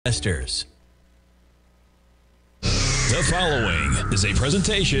investors. The following is a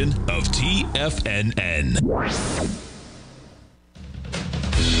presentation of TFNN.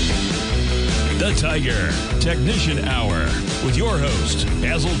 The Tiger Technician Hour with your host,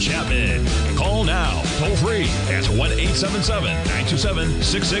 Basil Chapman. Call now, toll free at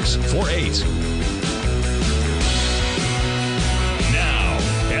 1-877-927-6648. Now,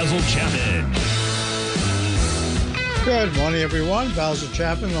 Basil Chapman. Good morning, everyone. Basil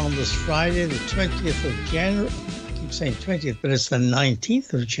Chapman on this Friday, the 20th of January. I keep saying 20th, but it's the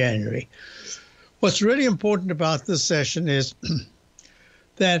 19th of January. What's really important about this session is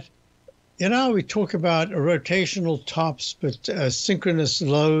that, you know, we talk about rotational tops, but synchronous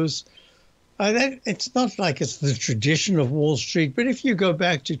lows. It's not like it's the tradition of Wall Street, but if you go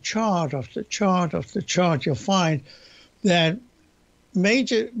back to chart after chart after chart, you'll find that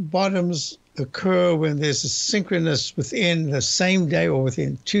major bottoms occur when there's a synchronous within the same day or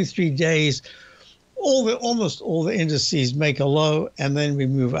within 2-3 days. Almost all the indices make a low, and then we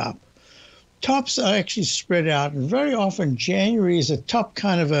move up. Tops are actually spread out, and very often January is a top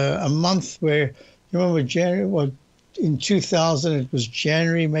kind of a month where, you remember January, well, in 2000 it was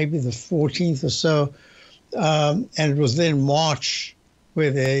January, maybe the 14th or so, and it was then March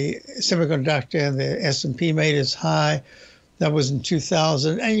where the semiconductor and the S&P made its high. That was in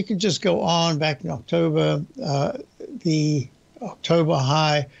 2000, and you can just go on back in October, the October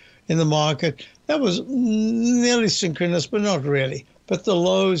high in the market. That was nearly synchronous, but not really. But the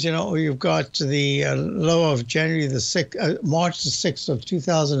lows, you know, you've got the low of January the 6th, March the 6th of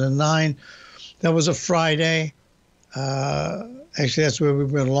 2009. That was a Friday. Actually, that's where we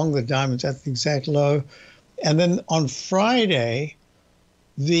went along the diamonds at the exact low. And then on Friday,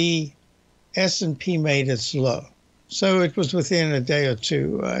 the S&P made its low. So it was within a day or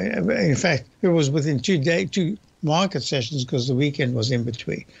two. In fact, it was within 2 market sessions because the weekend was in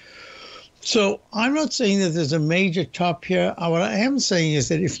between. So I'm not saying that there's a major top here. What I am saying is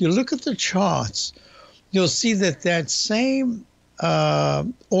that if you look at the charts, you'll see that that same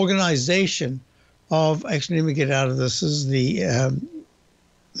organization of, actually, let me get out of this. This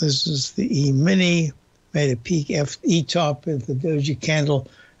is the E-mini, made a peak E-top at the doji candle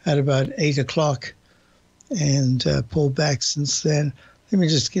at about 8 o'clock. And pulled back since then. Let me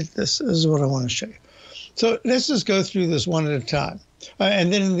just get this. This is what I want to show you. So let's just go through this one at a time.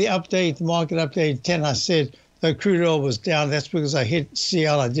 And then in the update, the market update 10, I said crude oil was down. That's because I hit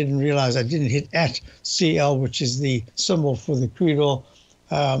CL. I didn't realize I didn't hit at CL, which is the symbol for the crude oil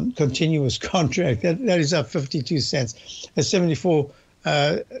continuous contract. That is up 52 cents at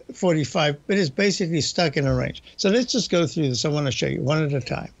 74.45, but it's basically stuck in a range. So let's just go through this. I want to show you one at a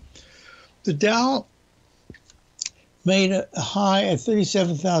time. The Dow made a high at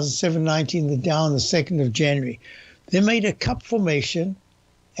 37,719, the Dow on the 2nd of January. They made a cup formation,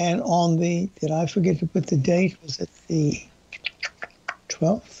 and on the, did I forget to put the date? Was it the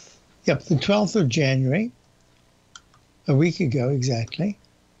 12th? Yep, the 12th of January, a week ago exactly.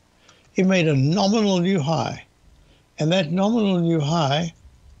 It made a nominal new high, and that nominal new high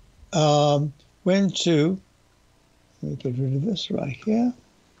went to, let me get rid of this right here.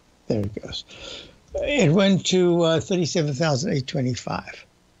 There it goes. It went to 37,825,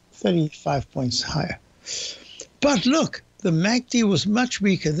 35 points higher. But look, the MACD was much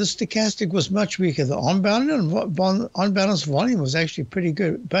weaker. The stochastic was much weaker. The on-balance volume was actually pretty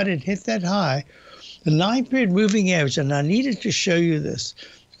good, but it hit that high. The 9-period moving average, and I needed to show you this,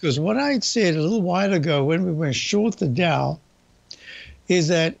 because what I had said a little while ago when we went short the Dow is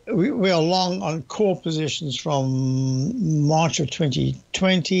that we are long on core positions from March of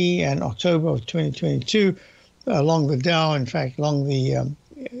 2020 and October of 2022 along the Dow. In fact, along the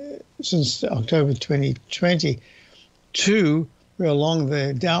since October 2022, we're along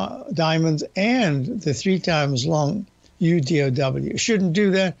the Dow diamonds and the 3 times long UDOW. Shouldn't do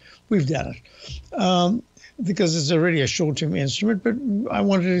that. We've done it because it's already a short-term instrument. But I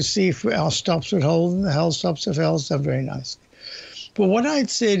wanted to see if our stops would hold, and the held stops have held done very nicely. But what I'd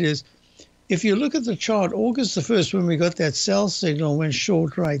said is, if you look at the chart, August the 1st, when we got that sell signal, went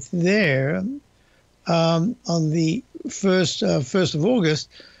short right there on the 1st of August,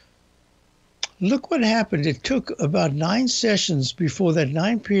 look what happened. It took about 9 sessions before that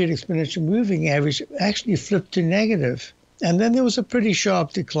 9-period exponential moving average actually flipped to negative. And then there was a pretty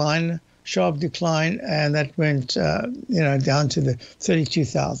sharp decline, and that went down to the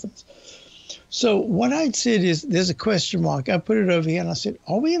 32,000s. So what I'd said is there's a question mark. I put it over here and I said,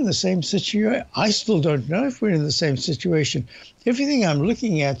 are we in the same situation? I still don't know if we're in the same situation. Everything I'm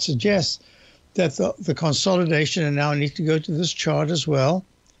looking at suggests that the consolidation, and now I need to go to this chart as well,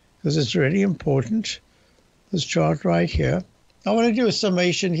 because it's really important, this chart right here. I want to do a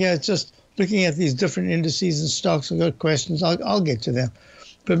summation here. It's just looking at these different indices and stocks. I've got questions. I'll get to them.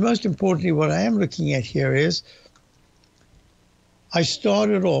 But most importantly, what I am looking at here is I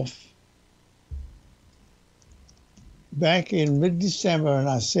started off back in mid-December, and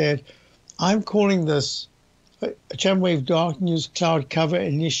I said, I'm calling this a Chapman Wave Dark News Cloud Cover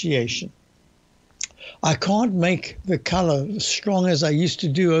Initiation. I can't make the color as strong as I used to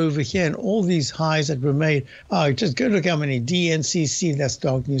do over here, and all these highs that were made. Oh, just go look how many DNCC, that's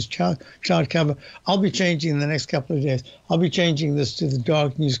Dark News Cloud Cover. I'll be changing in the next couple of days. I'll be changing this to the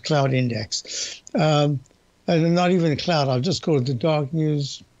Dark News Cloud Index. And not even a cloud, I'll just call it the Dark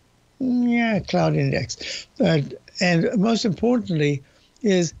News Cloud Index. And most importantly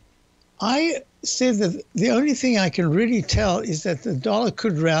is I said that the only thing I can really tell is that the dollar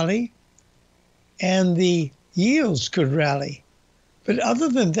could rally and the yields could rally. But other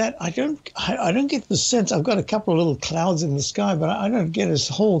than that, I don't get the sense. I've got a couple of little clouds in the sky, but I don't get this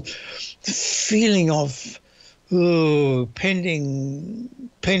whole feeling of pending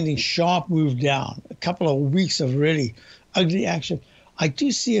sharp move down, a couple of weeks of really ugly action. I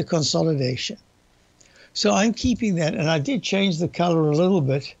do see a consolidation. So I'm keeping that, and I did change the color a little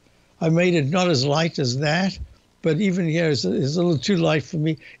bit. I made it not as light as that, but even here is a little too light for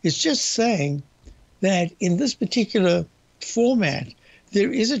me. It's just saying that in this particular format,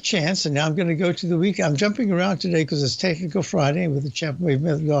 there is a chance, and now I'm going to go to the week. I'm jumping around today because it's Technical Friday with the Chapman Wave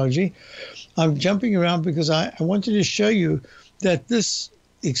methodology. I'm jumping around because I wanted to show you that this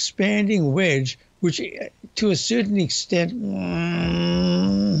expanding wedge, which to a certain extent,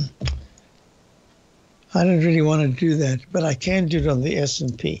 I don't really want to do that, but I can do it on the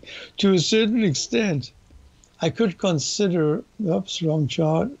S&P. To a certain extent, I could consider, oops, wrong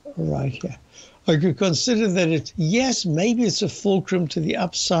chart, right here. I could consider that it's, yes, maybe it's a fulcrum to the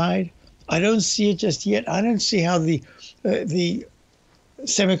upside. I don't see it just yet. I don't see how the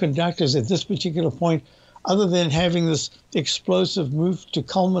semiconductors at this particular point, other than having this explosive move to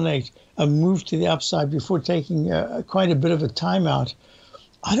culminate a move to the upside before taking quite a bit of a timeout,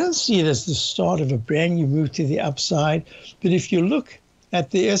 I don't see it as the start of a brand new move to the upside. But if you look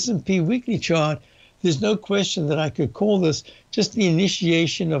at the S&P weekly chart, there's no question that I could call this just the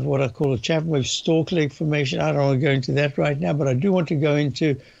initiation of what I call a Chapman Wave stalk leg formation. I don't want to go into that right now, but I do want to go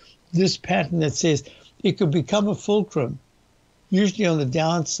into this pattern that says it could become a fulcrum. Usually on the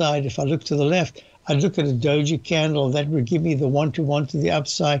downside, if I look to the left, I look at a doji candle that would give me the one-to-one to the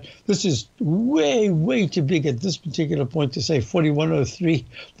upside. This is way, way too big at this particular point to say 41.03,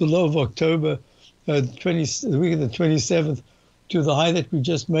 the low of October, the week of the 27th, to the high that we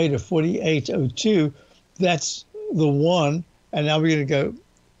just made of 48.02. That's the one, and now we're going to go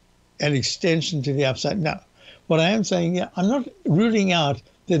an extension to the upside. Now, what I am saying, I'm not ruling out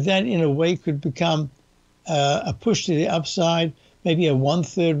that in a way could become a push to the upside, maybe a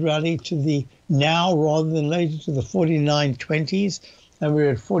one-third rally to the now rather than later to the 49.20s, and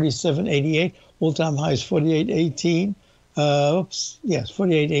we're at 47.88. All-time high is 48.18.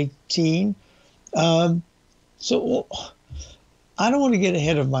 48.18. So I don't want to get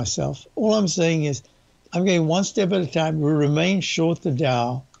ahead of myself. All I'm saying is I'm going one step at a time. We'll remain short the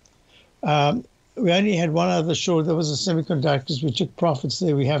Dow. We only had one other short. That was the semiconductors. We took profits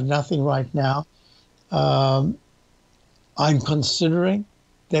there. We have nothing right now. I'm considering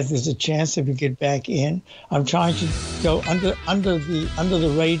that there's a chance that we get back in. I'm trying to go under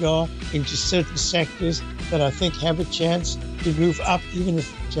the radar into certain sectors that I think have a chance to move up, even if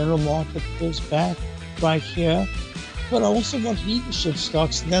the general market pulls back right here. But I also want leadership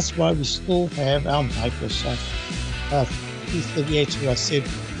stocks, and that's why we still have our Microsoft. 338 is what I said.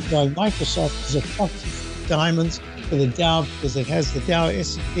 Microsoft is a proxy for diamonds for the Dow because it has the Dow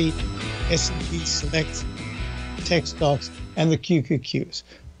S&P Select Tech Stocks, and the QQQs.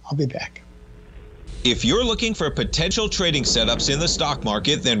 I'll be back. If you're looking for potential trading setups in the stock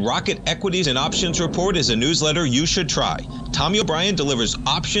market, then Rocket Equities and Options Report is a newsletter you should try. Tommy O'Brien delivers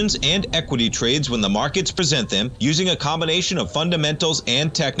options and equity trades when the markets present them, using a combination of fundamentals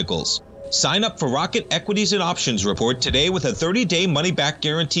and technicals. Sign up for Rocket Equities and Options Report today with a 30-day money-back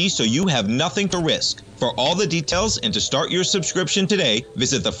guarantee so you have nothing to risk. For all the details and to start your subscription today,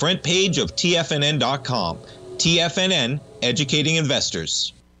 visit the front page of TFNN.com. TFNN, educating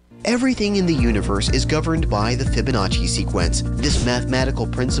investors. Everything in the universe is governed by the Fibonacci sequence. This mathematical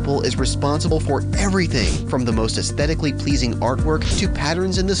principle is responsible for everything from the most aesthetically pleasing artwork to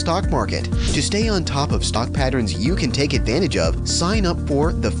patterns in the stock market. To stay on top of stock patterns you can take advantage of, sign up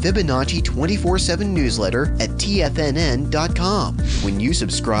for the Fibonacci 24/7 newsletter at TFNN.com. When you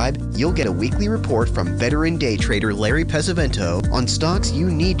subscribe, you'll get a weekly report from veteran day trader Larry Pesavento on stocks you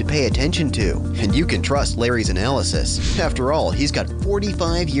need to pay attention to. And you can trust Larry's analysis. After all, he's got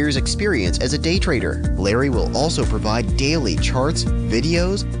 45 years experience as a day trader. Larry will also provide daily charts,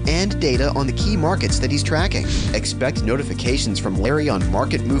 videos, and data on the key markets that he's tracking. Expect notifications from Larry on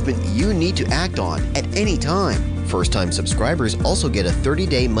market movement you need to act on at any time. First-time subscribers also get a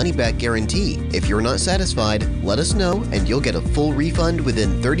 30-day money-back guarantee. If you're not satisfied, let us know and you'll get a full refund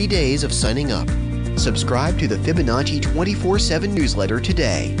within 30 days of signing up. Subscribe to the Fibonacci 24/7 newsletter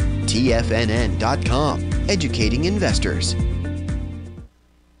today. TFNN.com, educating investors.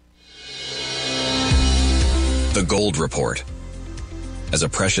 The Gold Report. As a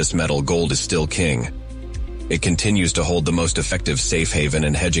precious metal, gold is still king. It continues to hold the most effective safe haven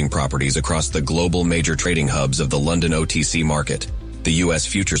and hedging properties across the global major trading hubs of the London OTC market, the U.S.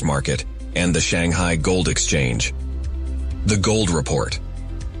 futures market, and the Shanghai Gold Exchange. The Gold Report.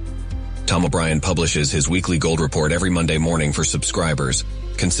 Tom O'Brien publishes his weekly gold report every Monday morning for subscribers,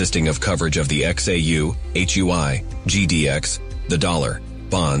 consisting of coverage of the XAU, HUI, GDX, the dollar,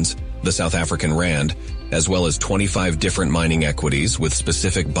 bonds, the South African rand, as well as 25 different mining equities with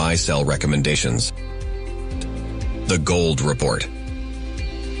specific buy-sell recommendations. The Gold Report.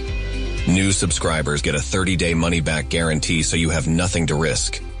 New subscribers get a 30-day money-back guarantee so you have nothing to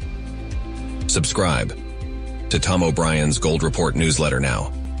risk. Subscribe to Tom O'Brien's Gold Report newsletter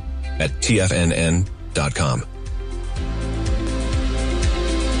now at TFNN.com.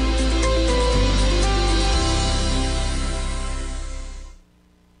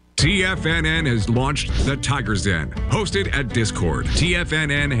 TFNN has launched The Tiger's Den, hosted at Discord.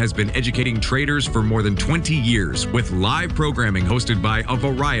 TFNN has been educating traders for more than 20 years with live programming hosted by a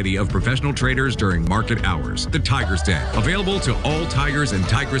variety of professional traders during market hours. The Tiger's Den, available to all tigers and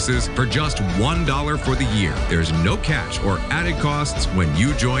tigresses for just $1 for the year. There's no catch or added costs when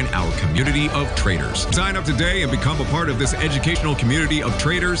you join our community of traders. Sign up today and become a part of this educational community of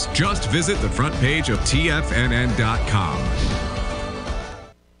traders. Just visit the front page of TFNN.com.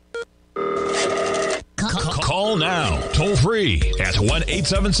 Call now, toll free at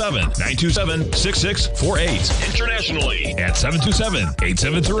 1-877-927-6648. Internationally at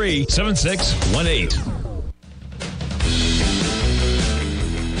 727-873-7618.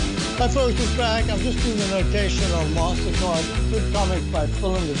 Hi folks, it's back. I'm just doing the notation on MasterCard. Good comment by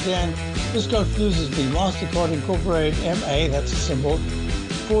Phil in the Den. This confuses me. MasterCard Incorporated MA, that's a symbol.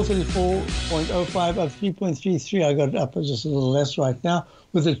 434.05 up 3.33. I got it up just a little less right now.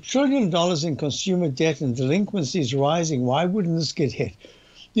 With $1 trillion in consumer debt and delinquencies rising, why wouldn't this get hit?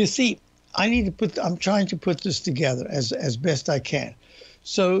 You see, I'm trying to put this together as best I can.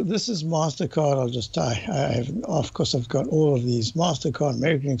 So this is MasterCard. I'll just of course, I've got all of these. MasterCard,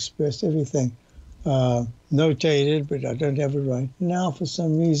 American Express, everything notated, but I don't have it right now for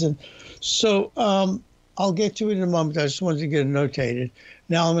some reason. So I'll get to it in a moment. I just wanted to get it notated.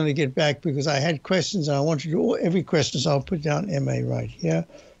 Now I'm going to get back because I had questions and I want to do every question, so I'll put down MA right here.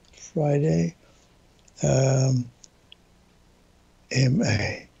 Friday. MA.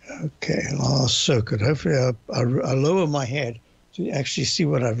 Okay, last circuit. Hopefully I lower my head to actually see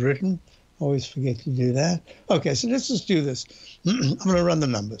what I've written. Always forget to do that. Okay, so let's just do this. I'm going to run the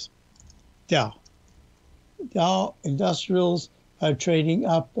numbers. Dow Industrials trading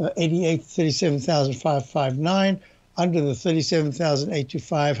up 88 to 37,559. Under the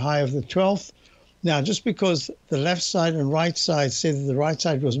 37,825 high of the 12th. Now, just because the left side and right side said that the right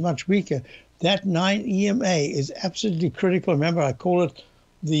side was much weaker, that 9 EMA is absolutely critical. Remember, I call it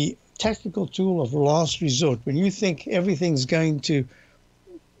the technical tool of last resort. When you think everything's going to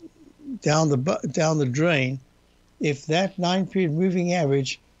down the drain, if that 9-period moving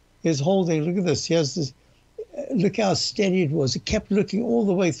average is holding, look at this. Here's this. Look how steady it was. It kept looking all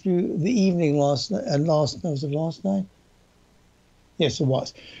the way through the evening last night. Was it last night? Yes, it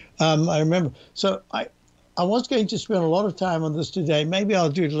was. I remember. So I was going to spend a lot of time on this today. Maybe I'll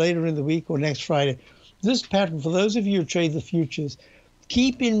do it later in the week or next Friday. This pattern, for those of you who trade the futures,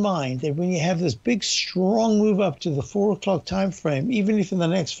 keep in mind that when you have this big, strong move up to the 4 o'clock time frame, even if in the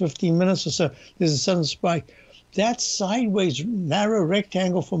next 15 minutes or so there's a sudden spike, that sideways narrow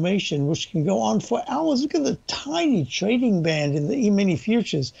rectangle formation, which can go on for hours. Look at the tiny trading band in the E-mini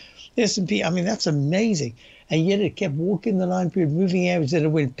futures. S&P, I mean, that's amazing. And yet it kept walking the 9-period moving average. Then it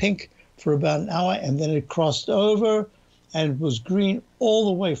went pink for about an hour, and then it crossed over, and it was green all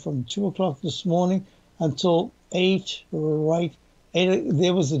the way from 2 o'clock this morning until 8, right? 8,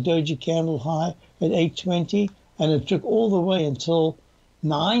 there was the doji candle high at 8:20, and it took all the way until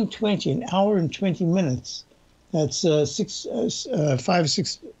 9:20, an hour and 20 minutes. That's 5 or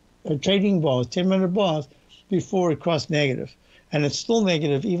 6 trading bars, 10-minute bars, before it crossed negative. And it's still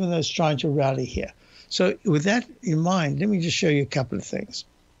negative, even though it's trying to rally here. So with that in mind, let me just show you a couple of things.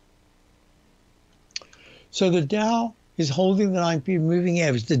 So the Dow is holding the 9-period moving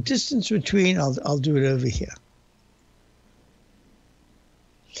average. The distance between, I'll do it over here.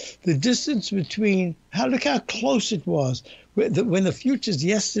 The distance between, look how close it was. When the futures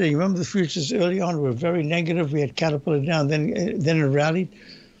yesterday, remember the futures early on were very negative. We had Caterpillar down, then it rallied.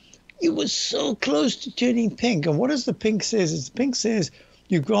 It was so close to turning pink. And what does the pink says? It's pink says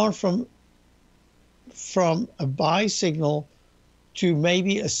you've gone from a buy signal to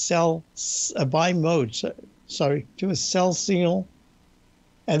maybe a buy mode, to a sell signal,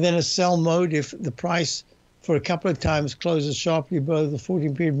 and then a sell mode if the price for a couple of times closes sharply below the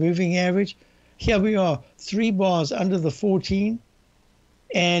 14-period moving average. Here we are, 3 bars under the 14,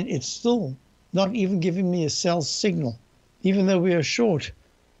 and it's still not even giving me a sell signal, even though we are short.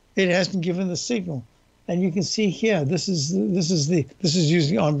 It hasn't given the signal, and you can see here. This is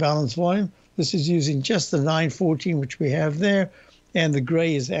using on balance volume. This is using just the 914, which we have there, and the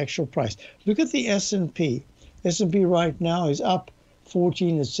gray is the actual price. Look at the S&P. S&P right now is up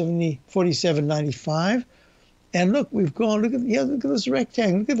 14 at 47.95. And look, we've gone, look at this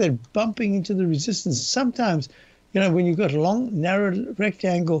rectangle. Look at that bumping into the resistance. Sometimes, when you've got a long, narrow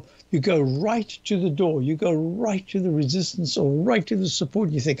rectangle, you go right to the door. You go right to the resistance or right to the support.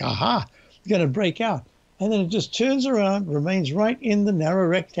 And you think, aha, you're going to break out. And then it just turns around, remains right in the narrow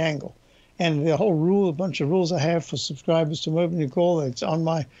rectangle. And the whole rule, a bunch of rules I have for subscribers to opening call, it's on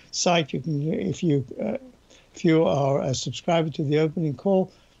my site. You can, if you are a subscriber to the opening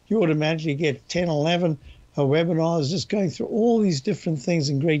call, you automatically get 10, 11 webinars just going through all these different things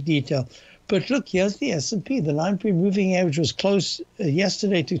in great detail. But look, here's the S&P. The 9-period moving average was close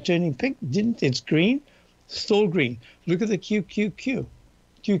yesterday to turning pink. It's green, still green. Look at the QQQ.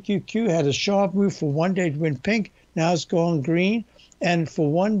 QQQ had a sharp move for one day. It went pink. Now it's gone green. And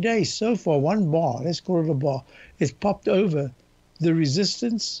for one day so far, one bar, let's call it a bar, it's popped over the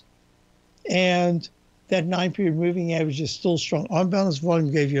resistance, and that 9-period moving average is still strong. On balance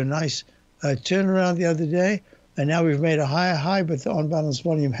volume gave you a nice turnaround the other day, and now we've made a higher high, but the on balance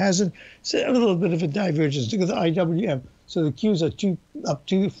volume hasn't. So a little bit of a divergence. Look at the IWM. So the Qs are up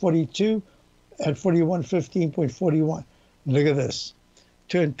 242 at 4115.41. Look at this.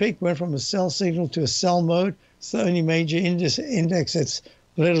 Turned pink, went from a sell signal to a sell mode. It's the only major index that's,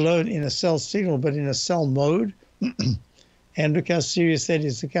 let alone in a sell signal, but in a sell mode. And look how serious that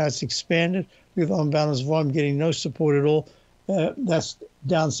is. Look how it's expanded. Look at the on-balance volume getting no support at all. That's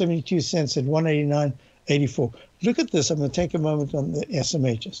down 72 cents at 189.84. Look at this. I'm going to take a moment on the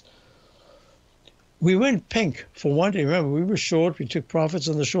SMHs. We went pink for one day. Remember, we were short. We took profits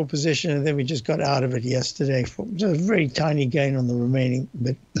on the short position, and then we just got out of it yesterday for a very tiny gain on the remaining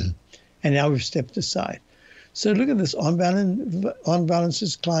bit. And now we've stepped aside. So look at this. On balance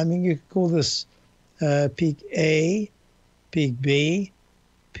is climbing. You could call this peak A, peak B,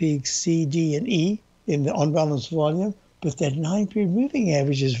 peak C, D, and E in the on-balance volume. But that 9-period moving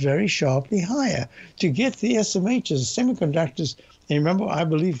average is very sharply higher. To get the SMHs, semiconductors, and remember, I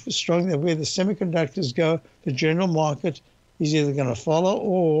believe strongly that where the semiconductors go, the general market is either going to follow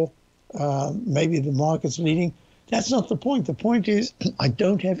or maybe the market's leading. That's not the point. The point is I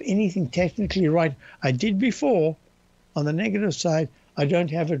don't have anything technically right. I did before on the negative side. I don't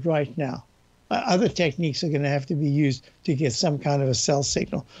have it right now. Other techniques are going to have to be used to get some kind of a sell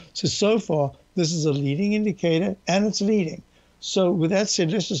signal. So far, this is a leading indicator, and it's leading. So with that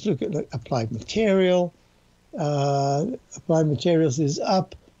said, let's just look at applied material. Applied materials is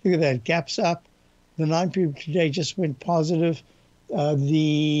up. Look at that, gap's up. The 9-period today just went positive.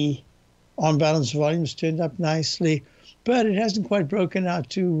 The on-balance volumes turned up nicely, but it hasn't quite broken out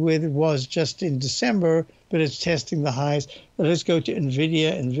to where it was just in December, but it's testing the highs. But let's go to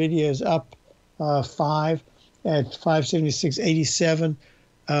NVIDIA. NVIDIA is up 5 at 576.87.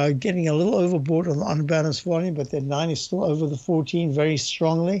 Getting a little overbought on the unbalanced volume, but that 9 is still over the 14 very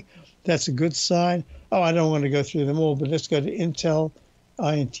strongly. That's a good sign. Oh, I don't want to go through them all, but let's go to Intel,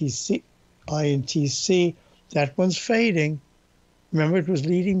 INTC. That one's fading. Remember, it was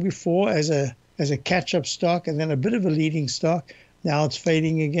leading before as a catch-up stock and then a bit of a leading stock. Now it's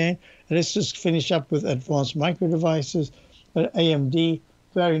fading again. And let's just finish up with advanced micro devices. AMD,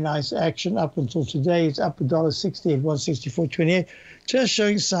 very nice action up until today. It's up $1.60 at 164.28. Just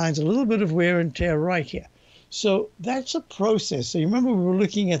showing signs, a little bit of wear and tear right here. So that's a process. So you remember we were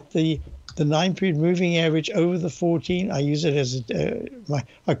looking at the 9-period moving average over the 14. I use it as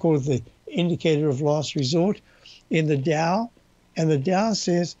I call it the indicator of last resort in the Dow. And the Dow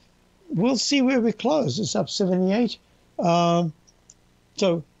says, we'll see where we close. It's up 78. So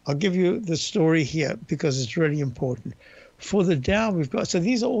I'll give you the story here because it's really important. For the Dow, we've got, so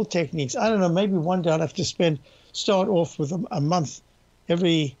these are all techniques. I don't know, maybe one day I'll have to start off with a month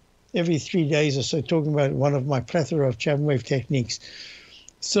every 3 days or so talking about one of my plethora of Chapman wave techniques.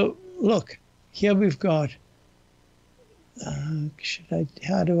 So look, here we've got,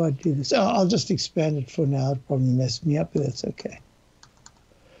 how do I do this? Oh, I'll just expand it for now. It'll probably mess me up, but that's okay.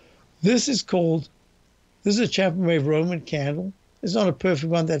 This is a Chapman wave Roman candle. It's not a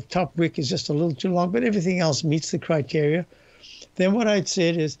perfect one. That top wick is just a little too long, but everything else meets the criteria. Then what I'd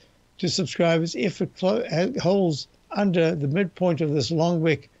said is to subscribers, if it holds under the midpoint of this long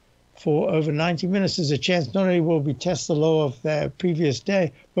wick for over 90 minutes, there's a chance not only will we test the low of the previous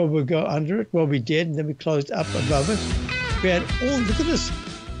day, but we'll go under it. Well, we did, and then we closed up above it. We had look at this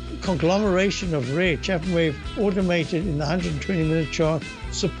conglomeration of red, Chapman wave automated in the 120-minute chart,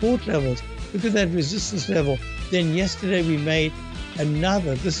 support levels. Look at that resistance level. Then yesterday we made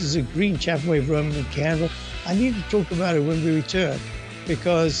another, this is a green Chapman wave Roman candle. I need to talk about it when we return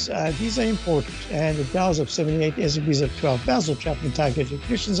because these are important. And the Dow's up 78, S&P's up 12. Basil, Chapman Tiger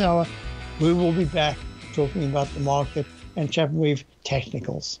Technicians Hour. We will be back talking about the market and Chapman wave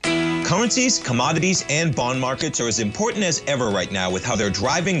technicals. Currencies, commodities, and bond markets are as important as ever right now with how they're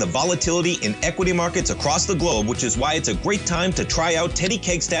driving the volatility in equity markets across the globe, which is why it's a great time to try out Teddy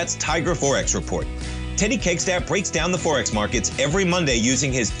Kegstad's Tiger Forex Report. Teddy Kegstad breaks down the Forex markets every Monday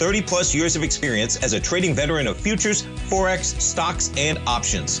using his 30-plus years of experience as a trading veteran of futures, Forex, stocks, and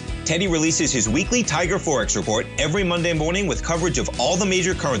options. Teddy releases his weekly Tiger Forex Report every Monday morning with coverage of all the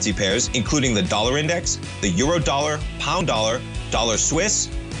major currency pairs, including the dollar index, the euro dollar, pound dollar, dollar Swiss,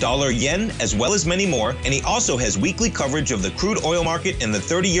 dollar yen, as well as many more, and he also has weekly coverage of the crude oil market and the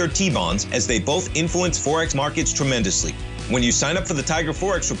 30-year T-bonds, as they both influence Forex markets tremendously. When you sign up for the Tiger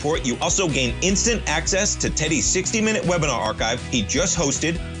Forex Report, you also gain instant access to Teddy's 60-minute webinar archive he just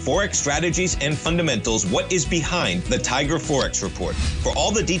hosted, Forex Strategies and Fundamentals, What is Behind the Tiger Forex Report. For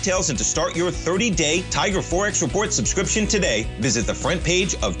all the details and to start your 30-day Tiger Forex Report subscription today, visit the front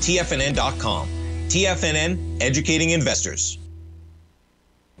page of TFNN.com. TFNN, educating investors.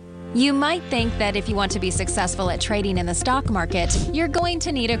 You might think that if you want to be successful at trading in the stock market, you're going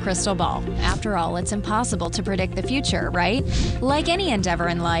to need a crystal ball. After all, it's impossible to predict the future, right? Like any endeavor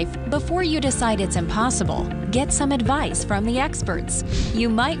in life, before you decide it's impossible, get some advice from the experts. You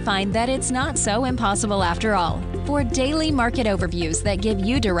might find that it's not so impossible after all. For daily market overviews that give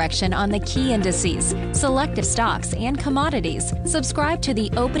you direction on the key indices, selective stocks, and commodities, subscribe to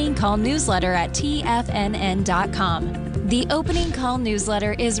the Opening Call newsletter at TFNN.com. The Opening Call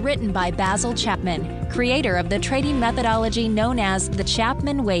newsletter is written by Basil Chapman, creator of the trading methodology known as the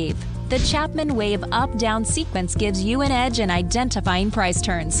Chapman Wave. The Chapman Wave up-down sequence gives you an edge in identifying price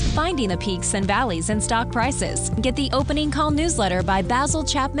turns, finding the peaks and valleys in stock prices. Get the Opening Call newsletter by Basil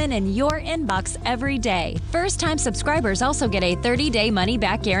Chapman in your inbox every day. First-time subscribers also get a 30-day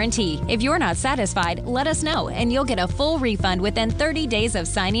money-back guarantee. If you're not satisfied, let us know, and you'll get a full refund within 30 days of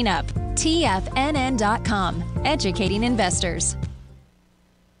signing up. TFNN.com, educating investors.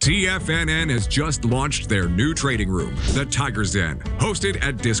 TFNN has just launched their new trading room, the Tiger's Den. Hosted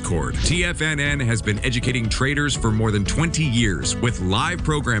at Discord, TFNN has been educating traders for more than 20 years with live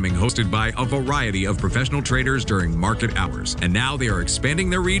programming hosted by a variety of professional traders during market hours. And now they are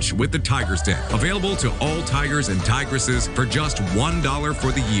expanding their reach with the Tiger's Den, available to all tigers and tigresses for just $1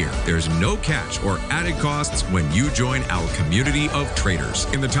 for the year. There's no catch or added costs when you join our community of traders.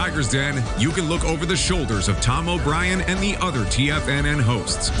 In the Tiger's Den, you can look over the shoulders of Tom O'Brien and the other TFNN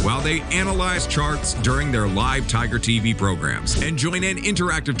hosts while they analyze charts during their live Tiger TV programs, and join an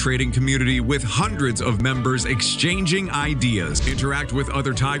interactive trading community with hundreds of members exchanging ideas. Interact with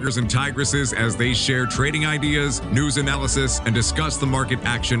other tigers and tigresses as they share trading ideas, news analysis, and discuss the market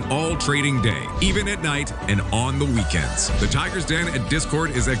action all trading day, even at night and on the weekends. The Tiger's Den at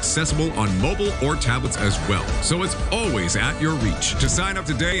Discord is accessible on mobile or tablets as well, so it's always at your reach. To sign up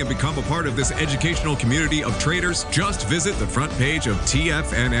today and become a part of this educational community of traders, just visit the front page of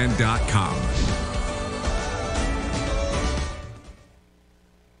TFNN.com.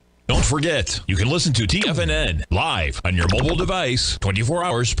 Don't forget, you can listen to TFNN live on your mobile device 24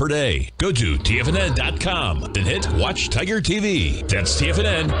 hours per day. Go to TFNN.com and hit Watch Tiger TV. That's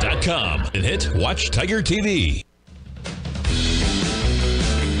TFNN.com and hit Watch Tiger TV.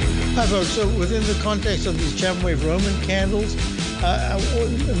 Hi folks, so within the context of these Chapman Wave Roman candles,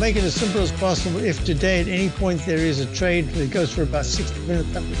 make it as simple as possible. If today at any point there is a trade that goes for about 60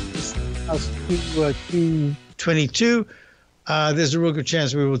 minutes up to 222, there's a real good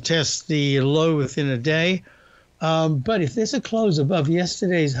chance we will test the low within a day. But if there's a close above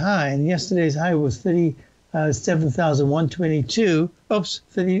yesterday's high, and yesterday's high was 37,122,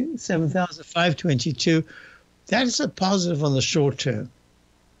 37,522, that is a positive on the short term.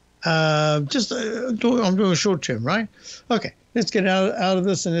 I'm doing short term, right? Okay, let's get out of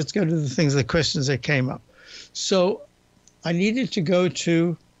this and let's go to the questions that came up. So I needed to go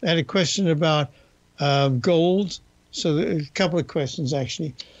to, I had a question about gold. So a couple of questions,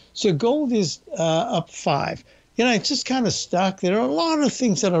 actually. So gold is up 5. It's just kind of stuck. There are a lot of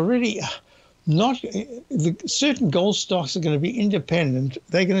things that are really certain gold stocks are going to be independent.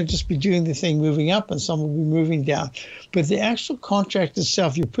 They're going to just be doing the thing moving up and some will be moving down. But the actual contract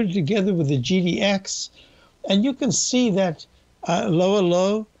itself, you put it together with the GDX and you can see that lower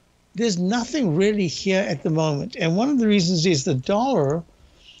low, there's nothing really here at the moment. And one of the reasons is the dollar,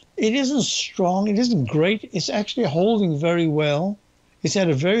 it isn't strong. It isn't great. It's actually holding very well. It's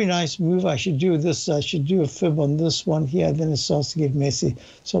had a very nice move. I should do this. I should do a fib on this one here. Then it starts to get messy.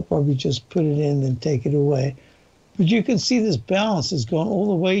 So I'll probably just put it in and take it away. But you can see this bounce has gone all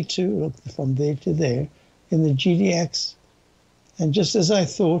the way to, look, from there to there in the GDX. And just as I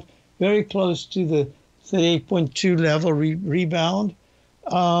thought, very close to the 38.2 level rebound.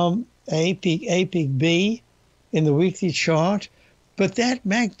 A peak B in the weekly chart. But that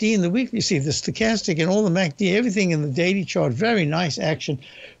MACD in the weekly, you see the stochastic and all the MACD, everything in the daily chart, very nice action.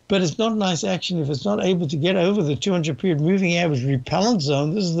 But it's not nice action if it's not able to get over the 200-period moving average repellent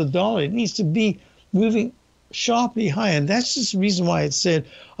zone. This is the dollar. It needs to be moving sharply higher. And that's just the reason why it said,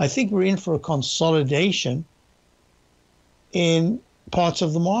 I think we're in for a consolidation in parts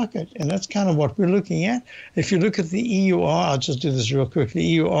of the market. And that's kind of what we're looking at. If you look at the EUR, I'll just do this real quickly.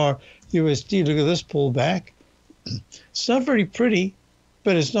 EUR, USD, look at this pullback. It's not very pretty,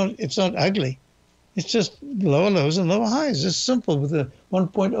 but it's not ugly. It's just lower lows and lower highs. It's simple with the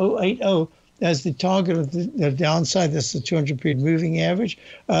 1.080 as the target of the downside. That's the 200-period moving average.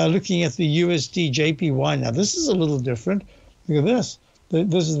 Looking at the USD JPY. Now, this is a little different. Look at this.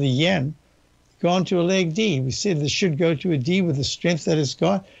 This is the yen. Gone to a leg D. We said this should go to a D with the strength that it's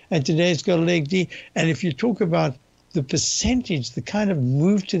got. And today it's got a leg D. And if you talk about the percentage, the kind of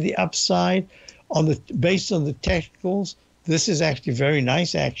move to the upside, based on the technicals, this is actually very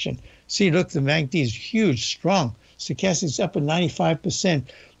nice action. See, look, the MACD is huge, strong. Stochastic's up at 95%.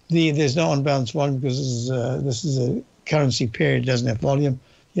 There's no unbalanced volume because this is a currency pair. It doesn't have volume.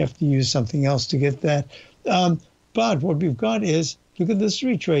 You have to use something else to get that. But what we've got is, look at this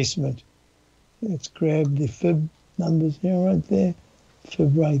retracement. Let's grab the fib numbers here, right there.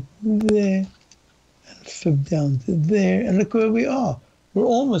 Fib right there. And fib down to there. And look where we are. We're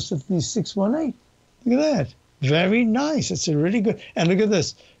almost at the 618. Look at that. Very nice. It's a really good. And look at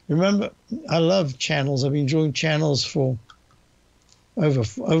this. Remember, I love channels. I've been doing channels for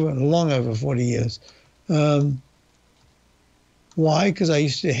long over 40 years. Why? Because I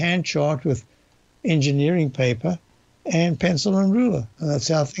used to hand chart with engineering paper and pencil and ruler. And that's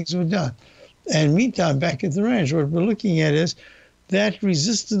how things were done. And meantime, back at the range, what we're looking at is that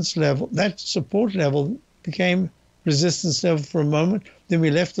resistance level, that support level became resistance level for a moment, then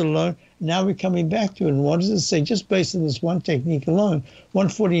we left it alone. Now we're coming back to it. And what does it say? Just based on this one technique alone,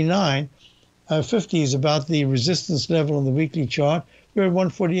 149.50 is about the resistance level on the weekly chart. We're at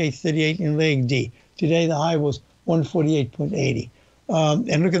 148.38 in leg D. Today the high was 148.80.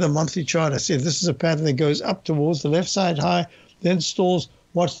 And look at the monthly chart. I said this is a pattern that goes up towards the left side high, then stalls.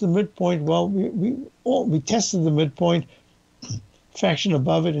 What's the midpoint? Well, we tested the midpoint, fraction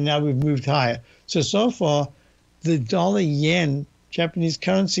above it, and now we've moved higher. So far, the dollar-yen, Japanese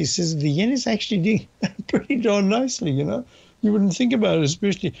currency, says the yen is actually doing pretty darn nicely, You wouldn't think about it,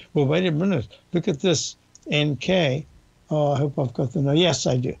 especially, well, wait a minute. Look at this NK. Oh, I hope I've got the no. Yes,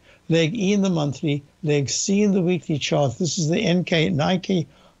 I do. Leg E in the monthly, leg C in the weekly chart. This is the Nikkei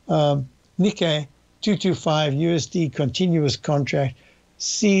 225 USD continuous contract.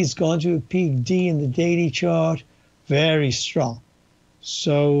 C's gone to a peak D in the daily chart. Very strong.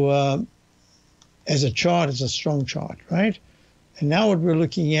 So as a chart, it's a strong chart, right? And now what we're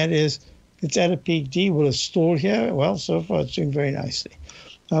looking at is it's at a peak D. Will it stall here? Well, so far it's doing very nicely.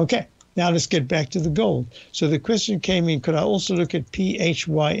 Okay, now let's get back to the gold. So the question came in, could I also look at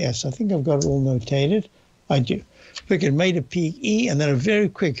PHYS? I think I've got it all notated. I do. Look, it made a peak E and then a very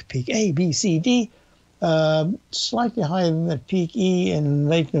quick peak A, B, C, D. Slightly higher than that peak E in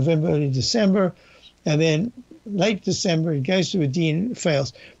late November, early December. And then late December. It goes to a D and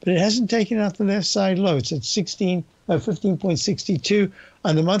fails, but it hasn't taken out the left side low. It's at 15.62,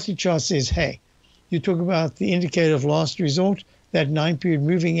 and the monthly chart says, hey, you talk about the indicator of last resort. That 9-period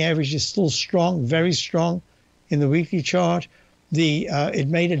moving average is still strong, very strong in the weekly chart. It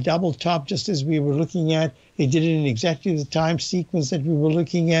made a double top just as we were looking at. It did it in exactly the time sequence that we were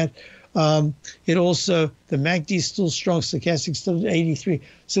looking at. It also, the MACD is still strong, stochastic still at 83.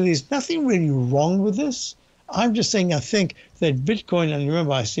 So there's nothing really wrong with this. I'm just saying I think that Bitcoin, and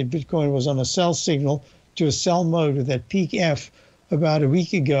remember I said Bitcoin was on a sell signal to a sell mode with that peak F about a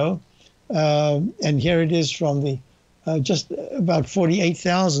week ago. And here it is from the just about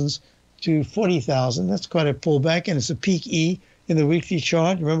 48,000 to 40,000. That's quite a pullback, and it's a peak E in the weekly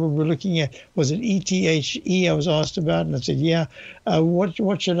chart. Remember, we're looking at, was it ETHE I was asked about? And I said, yeah,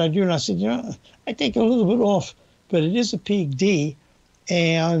 what should I do? And I said, I take a little bit off, but it is a peak D,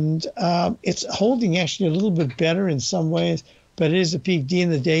 and it's holding actually a little bit better in some ways, but it is a peak D in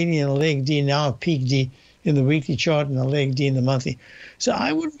the daily and a leg D, now a peak D in the weekly chart and a leg D in the monthly. So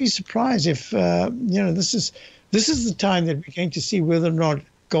I wouldn't be surprised if, this is the time that we're going to see whether or not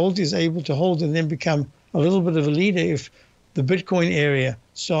gold is able to hold and then become a little bit of a leader if the Bitcoin area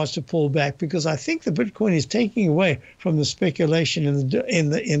starts to pull back, because I think the Bitcoin is taking away from the speculation in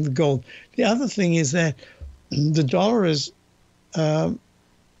the gold. The other thing is that the dollar is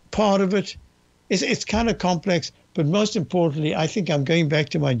part of it. It's kind of complex, but most importantly, I think I'm going back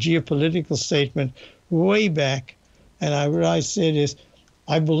to my geopolitical statement way back, and what I said is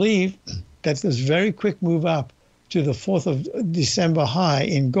I believe that this very quick move up to the 4th of December high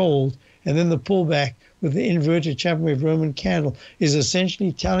in gold, and then the pullback with the inverted Chapman wave Roman candle is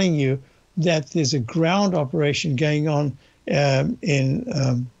essentially telling you that there's a ground operation going on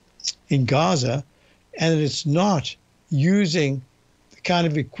in Gaza, and it's not using the kind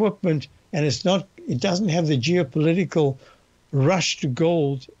of equipment, and it doesn't have the geopolitical rush to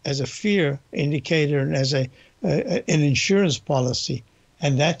gold as a fear indicator and as an insurance policy,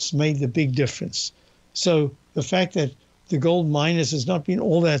 and that's made the big difference. So the fact that the gold minus has not been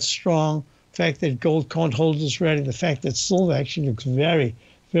all that strong, the fact that gold can't hold this rally, the fact that silver actually looks very,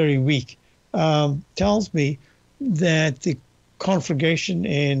 very weak, tells me that the conflagration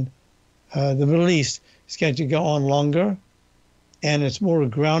in the Middle East is going to go on longer, and it's more a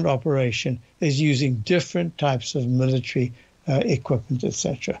ground operation, is using different types of military equipment,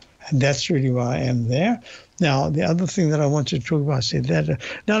 etc. And that's really why I am there. Now, the other thing that I want to talk about,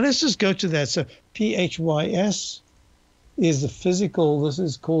 now let's just go to that. So PHYS is the physical, this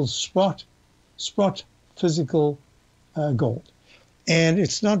is called spot physical gold. And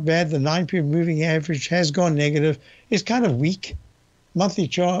it's not bad. The 9-period moving average has gone negative. It's kind of weak. Monthly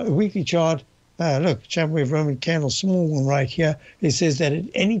chart, weekly chart, look, Chapman wave Roman candle, small one right here. It says that at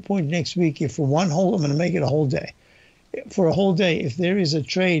any point next week, if for one whole, I'm going to make it a whole day. For a whole day, if there is a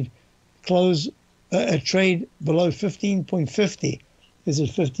trade below 15.50, is at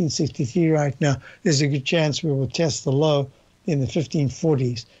 15.63 right now, there's a good chance we will test the low in the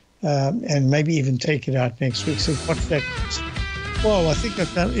 15.40s and maybe even take it out next week. So watch that. Well, I think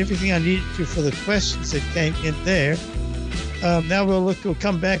I've done everything I needed to for the questions that came in there. Now we'll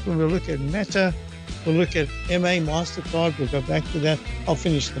come back when we'll look at Meta. We'll look at MA, MasterCard. We'll go back to that. I'll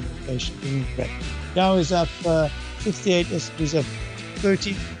finish the notation. Dow is up 68, S&P's up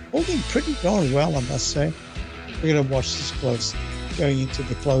 30. Holding pretty darn well, I must say. We're going to watch this close going into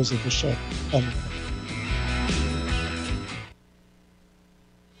the close of the show.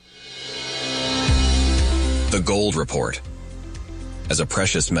 The Gold Report. As a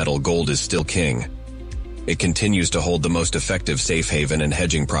precious metal, gold is still king. It continues to hold the most effective safe haven and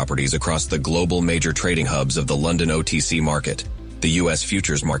hedging properties across the global major trading hubs of the London OTC market, the U.S.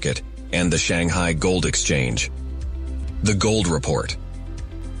 futures market, and the Shanghai Gold Exchange. The Gold Report.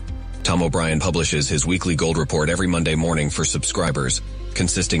 Tom O'Brien publishes his weekly gold report every Monday morning for subscribers,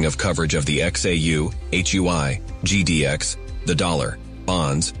 consisting of coverage of the XAU, HUI, GDX, the dollar,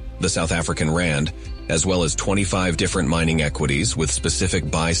 bonds, the South African rand, as well as 25 different mining equities with specific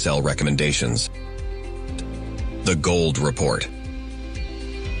buy-sell recommendations. The Gold Report.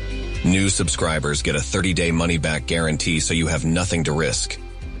 New subscribers get a 30-day money-back guarantee, so you have nothing to risk.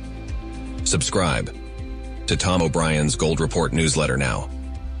 Subscribe to Tom O'Brien's Gold Report newsletter now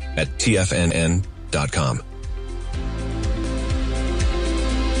at TFNN.com.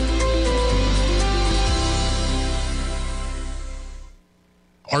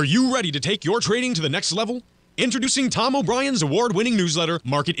 Are you ready to take your trading to the next level? Introducing Tom O'Brien's award-winning newsletter,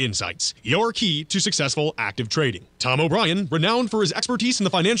 Market Insights, your key to successful active trading. Tom O'Brien, renowned for his expertise in the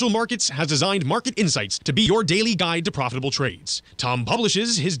financial markets, has designed Market Insights to be your daily guide to profitable trades. Tom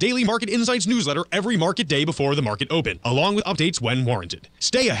publishes his daily Market Insights newsletter every market day before the market open, along with updates when warranted.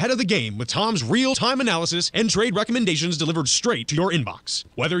 Stay ahead of the game with Tom's real-time analysis and trade recommendations delivered straight to your inbox.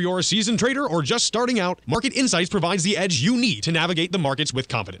 Whether you're a seasoned trader or just starting out, Market Insights provides the edge you need to navigate the markets with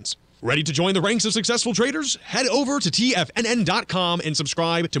confidence. Ready to join the ranks of successful traders? Head over to TFNN.com and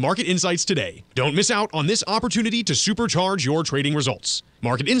subscribe to Market Insights today. Don't miss out on this opportunity to supercharge your trading results.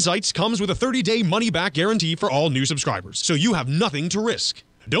 Market Insights comes with a 30-day money-back guarantee for all new subscribers, so you have nothing to risk.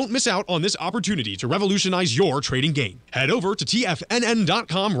 Don't miss out on this opportunity to revolutionize your trading game. Head over to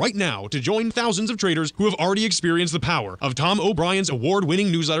TFNN.com right now to join thousands of traders who have already experienced the power of Tom O'Brien's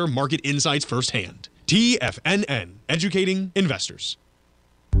award-winning newsletter, Market Insights, firsthand. TFNN, educating investors.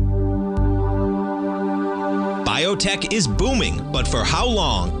 Biotech is booming, but for how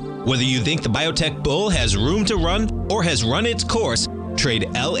long? Whether you think the biotech bull has room to run or has run its course, trade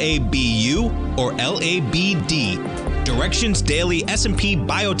LABU or LABD. Direction's daily S&P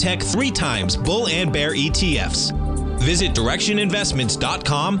Biotech 3 times bull and bear ETFs. Visit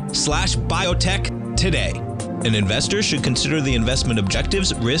directioninvestments.com/biotech today. An investor should consider the investment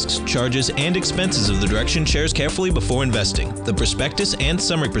objectives, risks, charges, and expenses of the Direction shares carefully before investing. The prospectus and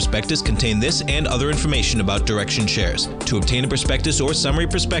summary prospectus contain this and other information about Direction shares. To obtain a prospectus or summary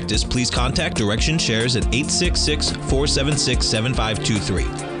prospectus, please contact Direction shares at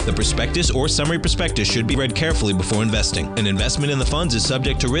 866-476-7523. The prospectus or summary prospectus should be read carefully before investing. An investment in the funds is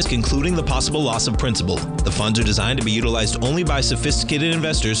subject to risk, including the possible loss of principal. The funds are designed to be utilized only by sophisticated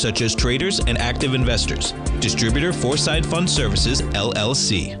investors such as traders and active investors. Distributor Foreside Fund Services,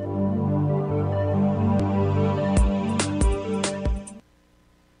 LLC.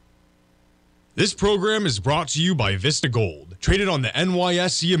 This program is brought to you by Vista Gold, traded on the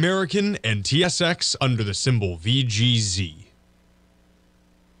NYSE American and TSX under the symbol VGZ.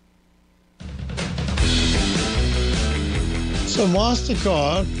 So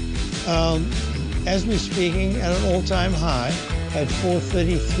MasterCard, as we're speaking, at an all-time high at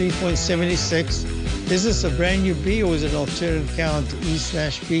 433.76. Is this a brand new B or is it an alternative count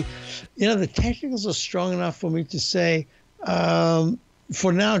E/B? You know, the technicals are strong enough for me to say,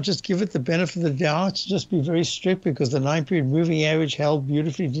 for now, just give it the benefit of the doubt. Just be very strict because the 9-period moving average held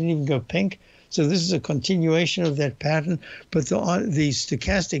beautifully, didn't even go pink. So this is a continuation of that pattern, but the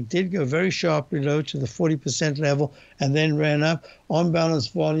stochastic did go very sharply low to the 40% level and then ran up. On-balance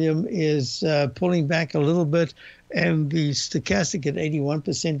volume is pulling back a little bit, and the stochastic at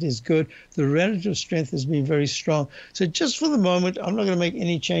 81% is good. The relative strength has been very strong. So just for the moment, I'm not going to make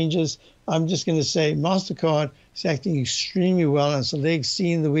any changes. I'm just going to say MasterCard is acting extremely well, and it's a leg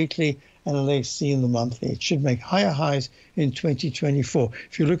C in the weekly and a leg C in the monthly. It should make higher highs in 2024.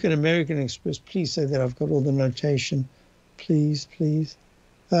 If you look at American Express, please say that I've got all the notation. Please.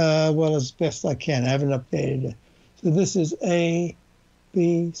 Well, as best I can. I haven't updated it. So this is A,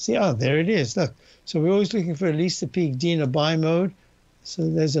 B, C. Oh, there it is. Look. So we're always looking for at least a peak D in a buy mode. So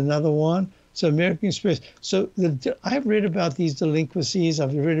there's another one. So American Express. So I've read about these delinquencies.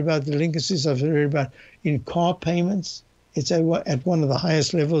 I've read about in car payments. It's at one of the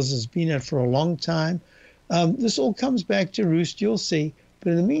highest levels it's been at for a long time. This all comes back to roost, you'll see.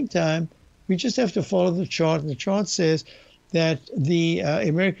 But in the meantime, we just have to follow the chart. And the chart says that the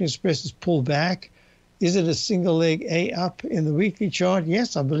American Express is pulled back. Is it a single leg A up in the weekly chart?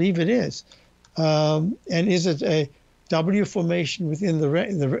 Yes, I believe it is. And is it a W formation within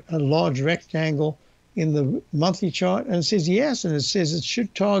a large rectangle in the monthly chart? And it says yes, and it says it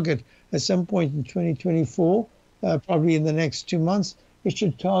should target at some point in 2024, probably in the next 2 months, it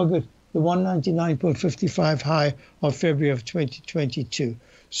should target the 199.55 high of February of 2022.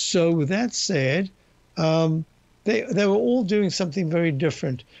 So with that said, they were all doing something very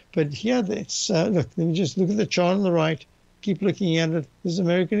different. But here, look, let me just look at the chart on the right. Keep looking at it. This is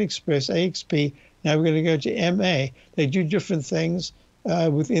American Express, AXP. Now we're going to go to MA. They do different things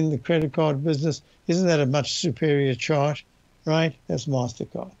within the credit card business. Isn't that a much superior chart, right? That's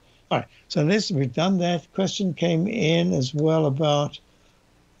MasterCard. All right, so unless we've done that, question came in as well about,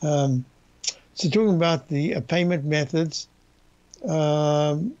 so talking about the payment methods,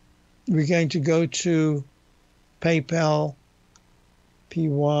 we're going to go to PayPal,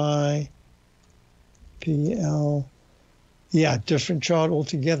 PY, PL. Yeah, different chart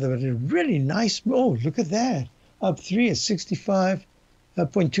altogether, but a really nice, oh, look at that. Up 3 at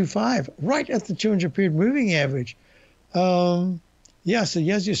 65.25, right at the 200-period moving average. Yeah, so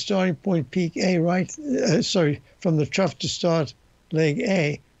here's your starting point, peak A, right? From the trough to start, leg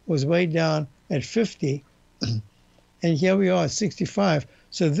A was way down at 50. And here we are at 65.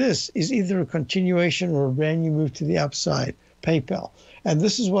 So this is either a continuation or a brand new move to the upside, PayPal. And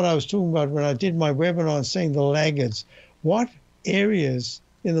this is what I was talking about when I did my webinar on saying the laggards. What areas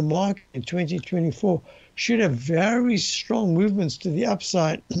in the market in 2024 should have very strong movements to the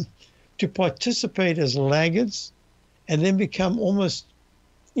upside to participate as laggards and then become almost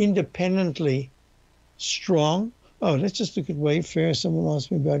independently strong? Oh, let's just look at Wayfair. Someone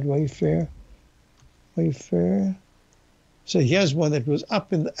asked me about Wayfair. Wayfair. So here's one that was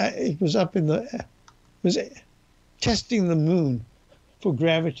up in the, was testing the moon for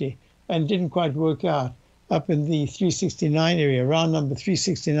gravity and didn't quite work out, up in the 369 area, round number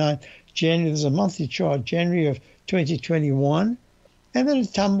 369. January, there's a monthly chart, January of 2021, and then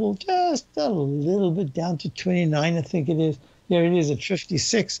it tumbled just a little bit down to 29, I think it is. There it is at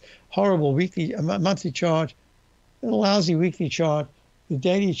 56. Horrible monthly chart, a lousy weekly chart. The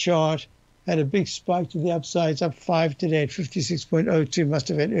daily chart had a big spike to the upside. It's up 5 today at 56.02. Must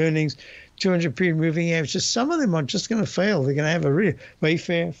have had earnings. 200 period moving averages. Some of them are just going to fail. They're going to have a really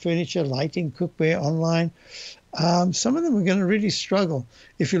Wayfair, furniture, lighting, cookware, online. Some of them are going to really struggle.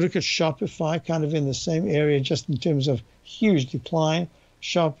 If you look at Shopify, kind of in the same area, just in terms of huge decline.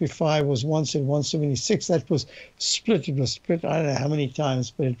 Shopify was once at 176. That was split. It was split, I don't know how many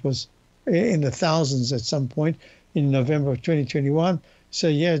times, but it was in the thousands at some point in November of 2021. So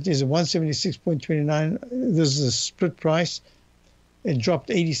yeah, it is a 176.29. This is a split price. It dropped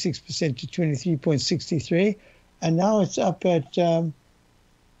 86% to 23.63, and now it's up at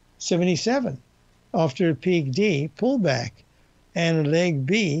 77 after a peak D pullback and a leg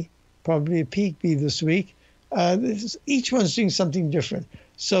B, probably a peak B this week. Each one's doing something different.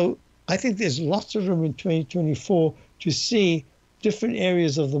 So I think there's lots of room in 2024 to see different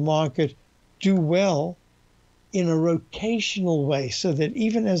areas of the market do well in a rotational way, so that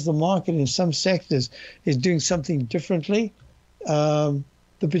even as the market in some sectors is doing something differently, the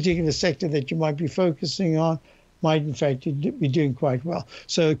particular sector that you might be focusing on might in fact be doing quite well.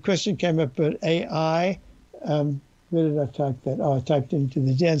 So a question came up about AI. Where did I type that? Oh, I typed into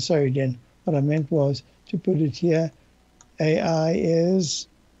the Den. Sorry, Den. What I meant was to put it here. AI is,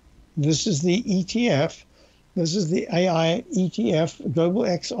 this is the ETF. This is the AI ETF, Global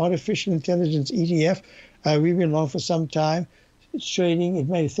X Artificial Intelligence ETF. We've been long for some time. It's trading. It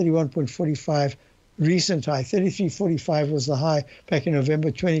made a 31.45 recent high. 33.45 was the high back in November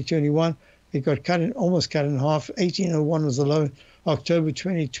 2021. It got almost cut in half. 1801 was the low, October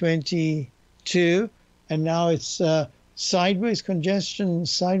 2022, and now it's sideways congestion,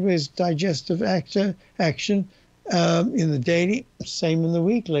 sideways digestive action in the daily, same in the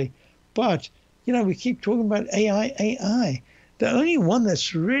weekly. But you know, we keep talking about AI. The only one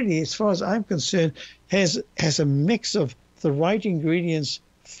that's really, as far as I'm concerned, has a mix of the right ingredients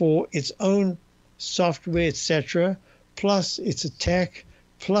for its own software, etc., plus it's a tech,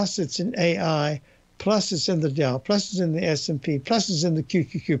 plus it's in AI, plus it's in the Dow, plus it's in the S&P, plus it's in the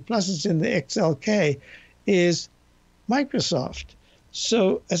QQQ, plus it's in the XLK, is Microsoft.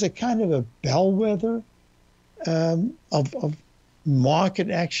 So as a kind of a bellwether of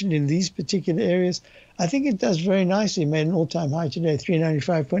market action in these particular areas, I think it does very nicely. It made an all-time high today,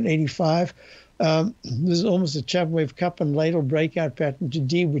 395.85. This is almost a Chapman wave cup and ladle breakout pattern to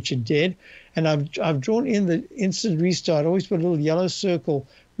D, which it did. And I've drawn in the instant restart. Always put a little yellow circle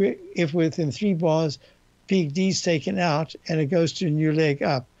where if within 3 bars, peak D is taken out and it goes to a new leg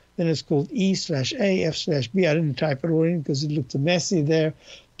up. Then it's called E/A, F/B. I didn't type it all in because it looked messy there.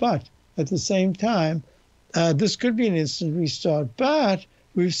 But at the same time, this could be an instant restart. But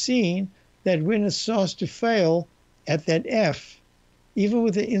we've seen that when it starts to fail at that F, even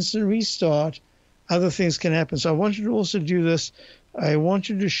with the instant restart, other things can happen. So I wanted to also do this. I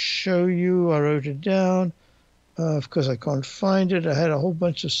wanted to show you, I wrote it down. Of course, I can't find it. I had a whole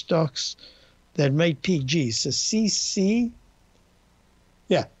bunch of stocks that made peak Gs. So CC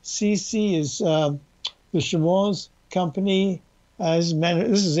is the Chemours company. This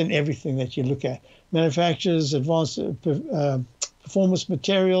is in everything that you look at. Manufacturers, advanced performance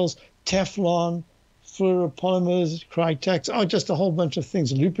materials, Teflon, fluoropolymers, Crytex, just a whole bunch of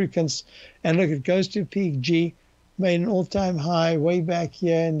things, lubricants. And look, it goes to peak G, made an all-time high way back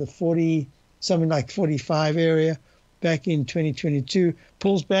here in the 40, something like 45 area back in 2022,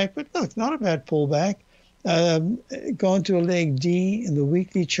 pulls back, but look, not a bad pullback. Gone to a leg D in the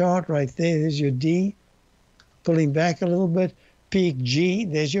weekly chart right there. There's your D, pulling back a little bit. Peak G,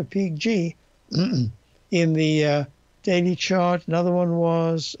 there's your peak G. In the daily chart, another one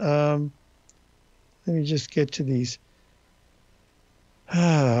was, let me just get to these.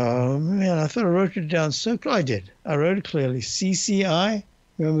 Oh, man, I thought I wrote it down so clearly. I did. I wrote it clearly. CCI,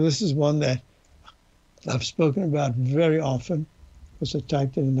 remember this is one that I've spoken about very often, because I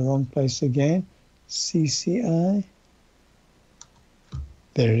typed it in the wrong place again. CCI.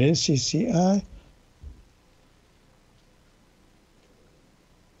 There it is, CCI.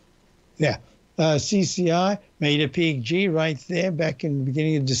 Yeah, CCI made a peak G right there back in the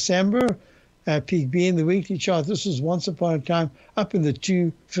beginning of December. Peak B in the weekly chart. This was once upon a time up in the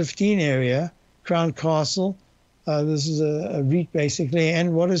 215 area, Crown Castle. This is a REIT basically,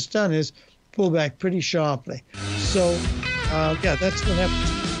 and what it's done is pull back pretty sharply. So, yeah, that's what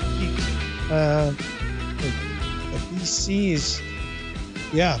happened. BC is,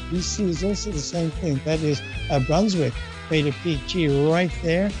 yeah, BC is also the same thing. That is, Brunswick made a peak G right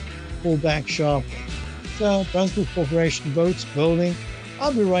there, pull back sharply. So, Brunswick Corporation boats building.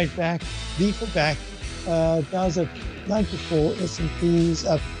 I'll be right back. B for back. Dow's at 94, S&P's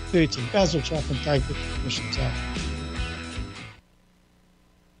up 13. Basil, Chapman, Tiger, Mission Tower.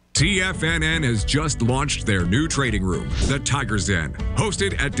 TFNN has just launched their new trading room, the Tiger's Den.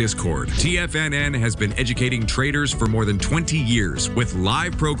 Hosted at Discord, TFNN has been educating traders for more than 20 years with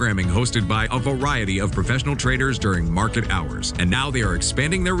live programming hosted by a variety of professional traders during market hours. And now they are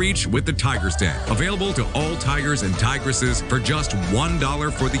expanding their reach with the Tiger's Den, available to all tigers and tigresses for just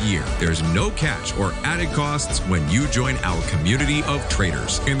 $1 for the year. There's no catch or added costs when you join our community of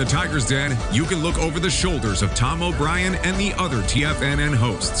traders. In the Tiger's Den, you can look over the shoulders of Tom O'Brien and the other TFNN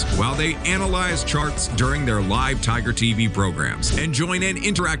hosts while they analyze charts during their live Tiger TV programs, and join an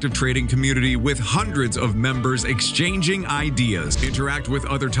interactive trading community with hundreds of members exchanging ideas. Interact with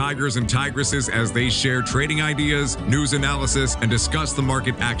other tigers and tigresses as they share trading ideas, news analysis, and discuss the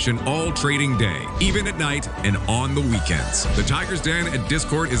market action all trading day, even at night and on the weekends. The Tiger's Den at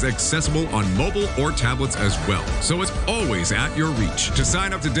Discord is accessible on mobile or tablets as well, so it's always at your reach. To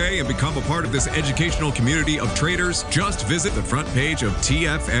sign up today and become a part of this educational community of traders, just visit the front page of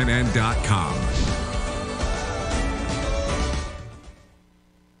TFNN.com.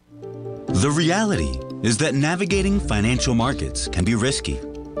 The reality is that navigating financial markets can be risky.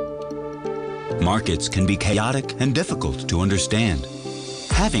 Markets can be chaotic and difficult to understand.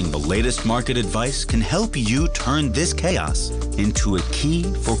 Having the latest market advice can help you turn this chaos into a key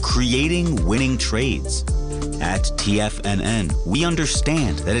for creating winning trades. At TFNN, we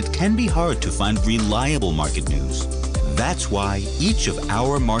understand that it can be hard to find reliable market news. That's why each of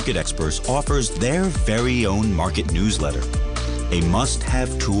our market experts offers their very own market newsletter, a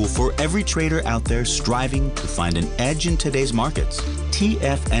must-have tool for every trader out there striving to find an edge in today's markets.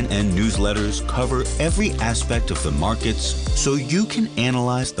 TFNN newsletters cover every aspect of the markets so you can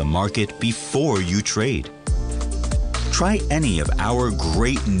analyze the market before you trade. Try any of our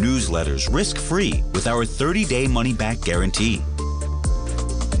great newsletters risk-free with our 30-day money-back guarantee.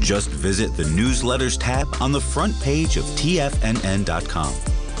 Just visit the Newsletters tab on the front page of TFNN.com.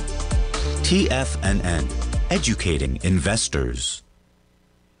 TFNN, educating investors.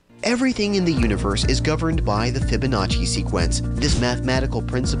 Everything in the universe is governed by the Fibonacci sequence. This mathematical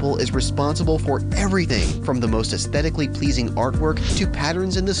principle is responsible for everything from the most aesthetically pleasing artwork to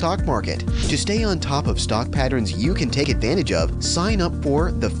patterns in the stock market. To stay on top of stock patterns you can take advantage of, sign up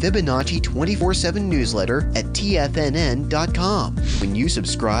for the Fibonacci 24/7 newsletter at TFNN.com. When you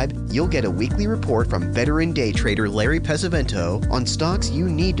subscribe, you'll get a weekly report from veteran day trader Larry Pesavento on stocks you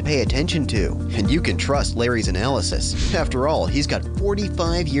need to pay attention to. And you can trust Larry's analysis. After all, he's got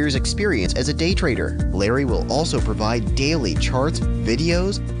 45 years experience as a day trader. Larry will also provide daily charts,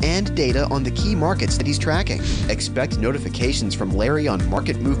 videos, and data on the key markets that he's tracking. Expect notifications from Larry on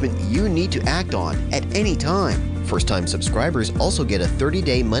market movement you need to act on at any time. First-time subscribers also get a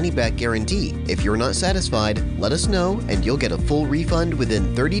 30-day money-back guarantee. If you're not satisfied, let us know and you'll get a full refund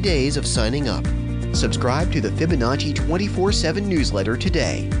within 30 days of signing up. Subscribe to the Fibonacci 24/7 newsletter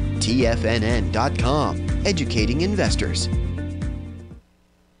today. TFNN.com, educating investors.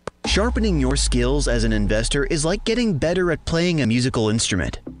 Sharpening your skills as an investor is like getting better at playing a musical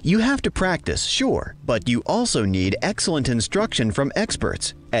instrument. You have to practice, sure, but you also need excellent instruction from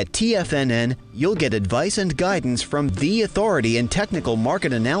experts. At TFNN, you'll get advice and guidance from the authority in technical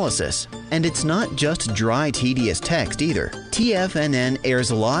market analysis. And it's not just dry, tedious text either. TFNN airs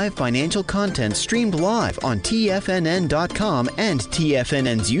live financial content streamed live on TFNN.com and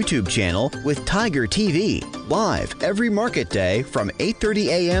TFNN's YouTube channel with Tiger TV, live every market day from 8:30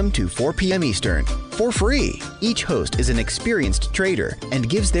 a.m. to 4 p.m. Eastern, for free. Each host is an experienced trader and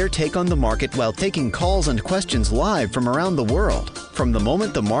gives their take on the market while taking calls and questions live from around the world. From the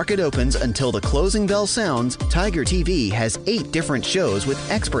moment the market opens until the closing bell sounds, Tiger TV has 8 different shows with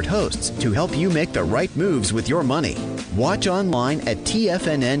expert hosts to help you make the right moves with your money. Watch online at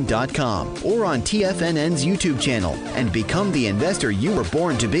TFNN.com or on TFNN's YouTube channel and become the investor you were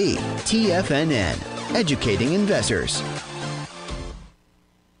born to be. TFNN, educating investors.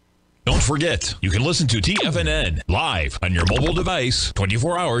 Don't forget, you can listen to TFNN live on your mobile device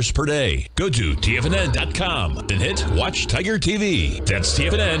 24 hours per day. Go to TFNN.com, then hit Watch Tiger TV. That's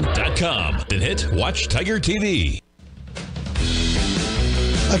TFNN.com, then hit Watch Tiger TV.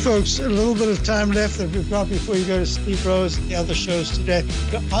 Hi, folks. A little bit of time left that we've got before you go to Steve Rhodes and the other shows today.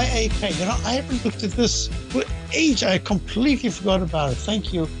 The IAK, I haven't looked at this for age. I completely forgot about it.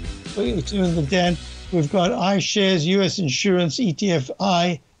 Thank you for doing the Dan. We've got iShares, U.S. Insurance, ETF,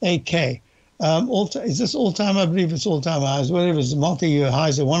 IAK. Is this all-time? I believe it's all-time highs. Whatever, it's multi-year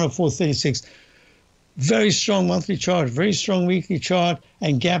highs at 104.36. Very strong monthly chart, very strong weekly chart,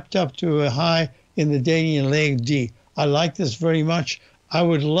 and gapped up to a high in the daily and leg D. I like this very much. I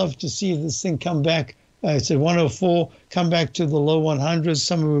would love to see this thing come back. It's at 104, come back to the low 100s,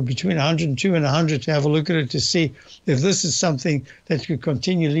 somewhere between 102 and 100 to have a look at it to see if this is something that could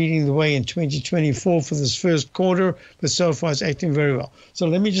continue leading the way in 2024 for this first quarter. But so far, it's acting very well. So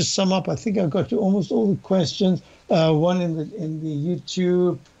let me just sum up. I think I've got to almost all the questions. One in the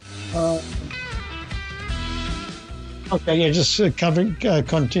YouTube. Okay, yeah, just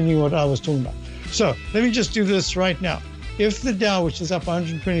continue what I was talking about. So let me just do this right now. If the Dow, which is up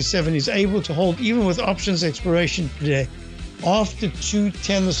 127, is able to hold even with options expiration today, after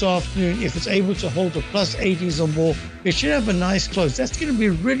 2:10 this afternoon, if it's able to hold the plus 80s or more, it should have a nice close. That's going to be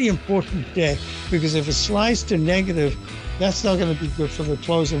really important today, because if it slides to negative, that's not going to be good for the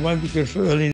close. It won't be good for early